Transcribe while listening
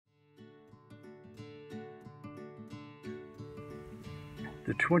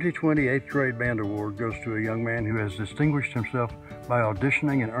The 2020 8th Grade Band Award goes to a young man who has distinguished himself by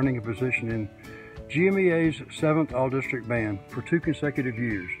auditioning and earning a position in GMEA's 7th All-District Band for 2 consecutive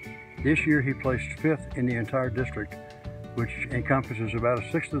years. This year he placed 5th in the entire district, which encompasses about a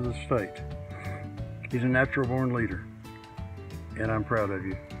 1/6 of the state. He's a natural-born leader, and I'm proud of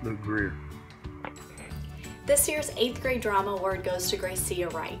you, Luke Greer. This year's 8th grade drama award goes to Gracia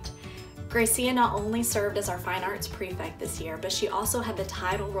Wright. Gracia not only served as our fine arts prefect this year, but she also had the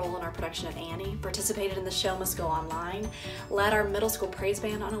title role in our production of Annie, participated in The Show Must Go Online, led our middle school praise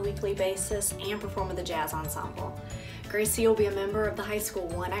band on a weekly basis, and performed with the jazz ensemble. Gracia will be a member of the high school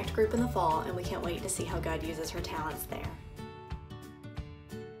one-act group in the fall, and we can't wait to see how God uses her talents there.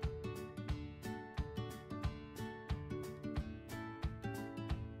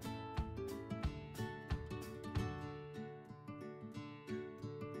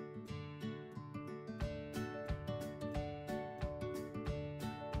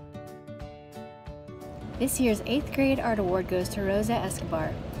 This year's 8th grade art award goes to Rosa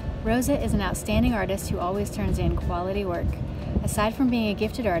Escobar. Rosa is an outstanding artist who always turns in quality work. Aside from being a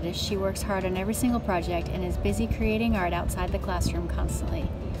gifted artist, she works hard on every single project and is busy creating art outside the classroom constantly.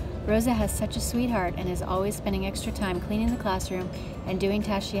 Rosa has such a sweet heart and is always spending extra time cleaning the classroom and doing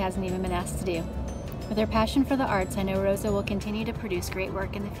tasks she hasn't even been asked to do. With her passion for the arts, I know Rosa will continue to produce great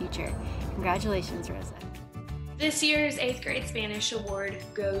work in the future. Congratulations, Rosa. This year's 8th grade Spanish award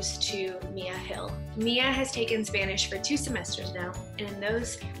goes to Mia Hill. Mia has taken Spanish for 2 semesters now, and in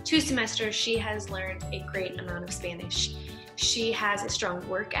those 2 semesters she has learned a great amount of Spanish. She has a strong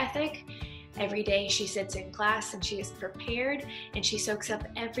work ethic. Every day she sits in class and she is prepared and she soaks up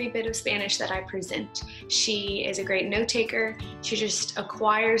every bit of Spanish that I present. She is a great note taker. She just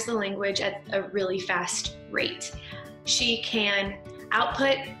acquires the language at a really fast rate. She can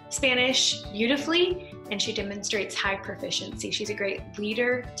output Spanish beautifully, and she demonstrates high proficiency. She's a great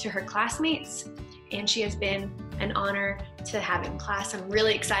leader to her classmates, and she has been an honor to have in class. I'm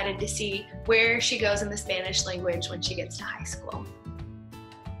really excited to see where she goes in the Spanish language when she gets to high school.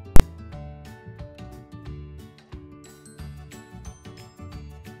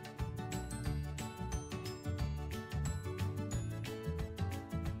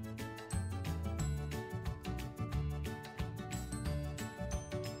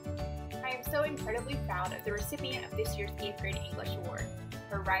 I am so incredibly proud of the recipient of this year's 8th grade English award.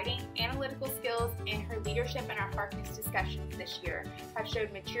 Her writing, analytical skills, and her leadership in our Harkness discussions this year have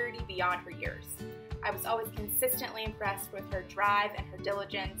showed maturity beyond her years. I was always consistently impressed with her drive and her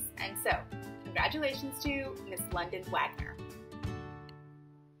diligence, and so, congratulations to Miss London Wagner.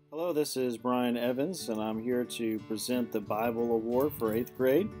 Hello, this is Brian Evans, and I'm here to present the Bible Award for 8th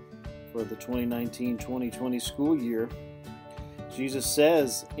grade for the 2019-2020 school year. Jesus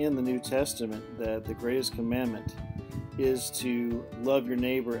says in the New Testament that the greatest commandment is to love your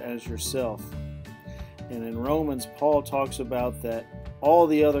neighbor as yourself. And in Romans, Paul talks about that all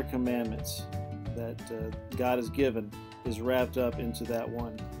the other commandments that God has given is wrapped up into that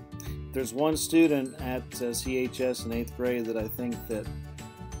one. There's one student at CHS in 8th grade that I think that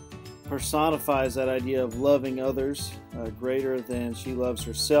personifies that idea of loving others greater than she loves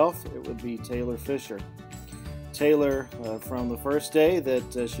herself. It would be Taylor Fisher. Taylor, from the first day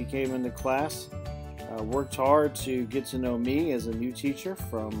that she came into class, worked hard to get to know me as a new teacher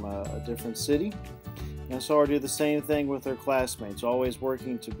from a different city. And I saw her do the same thing with her classmates, always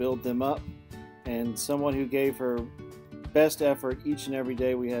working to build them up, and someone who gave her best effort each and every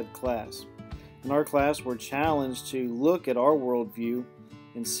day we had class. In our class, we're challenged to look at our worldview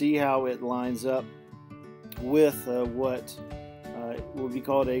and see how it lines up with what would be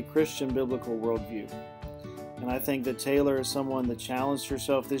called a Christian biblical worldview. And I think that Taylor is someone that challenged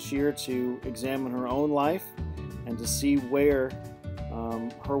herself this year to examine her own life and to see where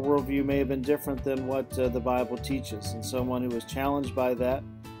her worldview may have been different than what the Bible teaches, and someone who is challenged by that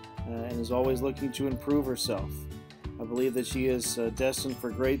and is always looking to improve herself. I believe that she is destined for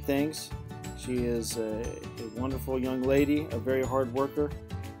great things. She is a wonderful young lady, a very hard worker,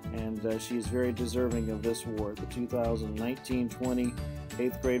 and she is very deserving of this award. The 2019-20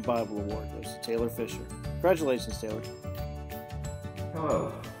 8th grade Bible Award goes to Taylor Fisher. Congratulations, Taylor.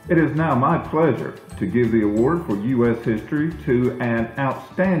 Hello. It is now my pleasure to give the award for U.S. History to an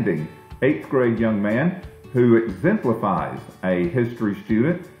outstanding 8th grade young man who exemplifies a history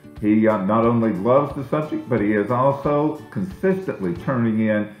student. He not only loves the subject, but he is also consistently turning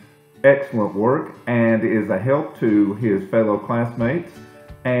in excellent work and is a help to his fellow classmates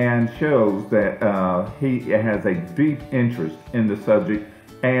and shows that he has a deep interest in the subject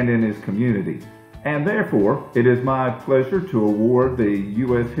and in his community. And therefore, it is my pleasure to award the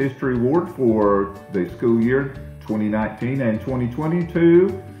U.S. History Award for the school year 2019 and 2020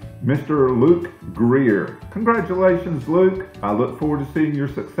 to Mr. Luke Greer. Congratulations, Luke. I look forward to seeing your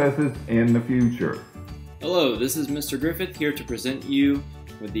successes in the future. Hello, this is Mr. Griffith here to present you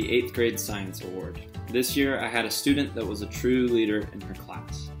with the 8th grade Science Award. This year I had a student that was a true leader in her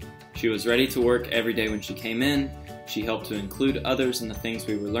class. She was ready to work every day when she came in, she helped to include others in the things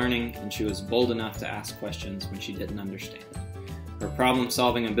we were learning, and she was bold enough to ask questions when she didn't understand. Her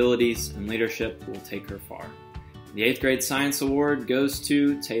problem-solving abilities and leadership will take her far. The 8th grade Science Award goes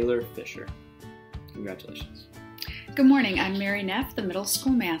to Taylor Fisher. Congratulations. Good morning, I'm Mary Neff, the middle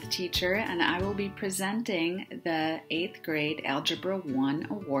school math teacher, and I will be presenting the 8th grade Algebra 1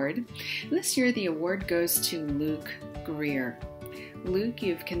 award. This year the award goes to Luke Greer. Luke,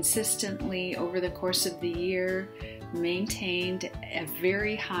 you've consistently, over the course of the year, maintained a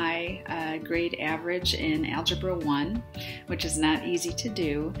very high grade average in Algebra 1, which is not easy to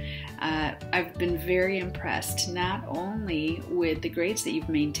do. I've been very impressed not only with the grades that you've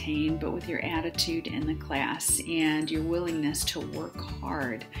maintained, but with your attitude in the class and your willingness to work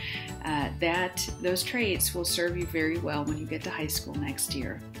hard. Those traits will serve you very well when you get to high school next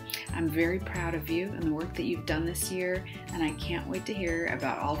year. I'm very proud of you and the work that you've done this year, and I can't wait to hear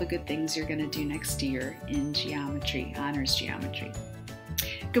about all the good things you're going to do next year in geometry, honors geometry.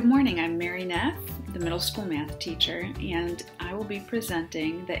 Good morning, I'm Mary Neff, the middle school math teacher, and I will be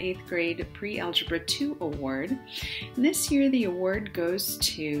presenting the 8th grade Pre-Algebra 2 award. And this year the award goes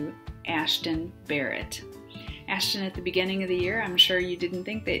to Ashton Barrett. Ashton, at the beginning of the year, I'm sure you didn't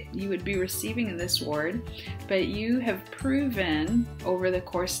think that you would be receiving this award, but you have proven over the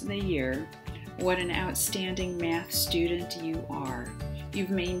course of the year what an outstanding math student you are. You've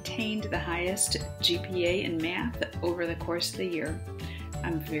maintained the highest GPA in math over the course of the year.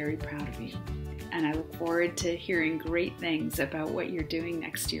 I'm very proud of you, and I look forward to hearing great things about what you're doing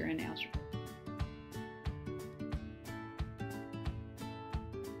next year in algebra.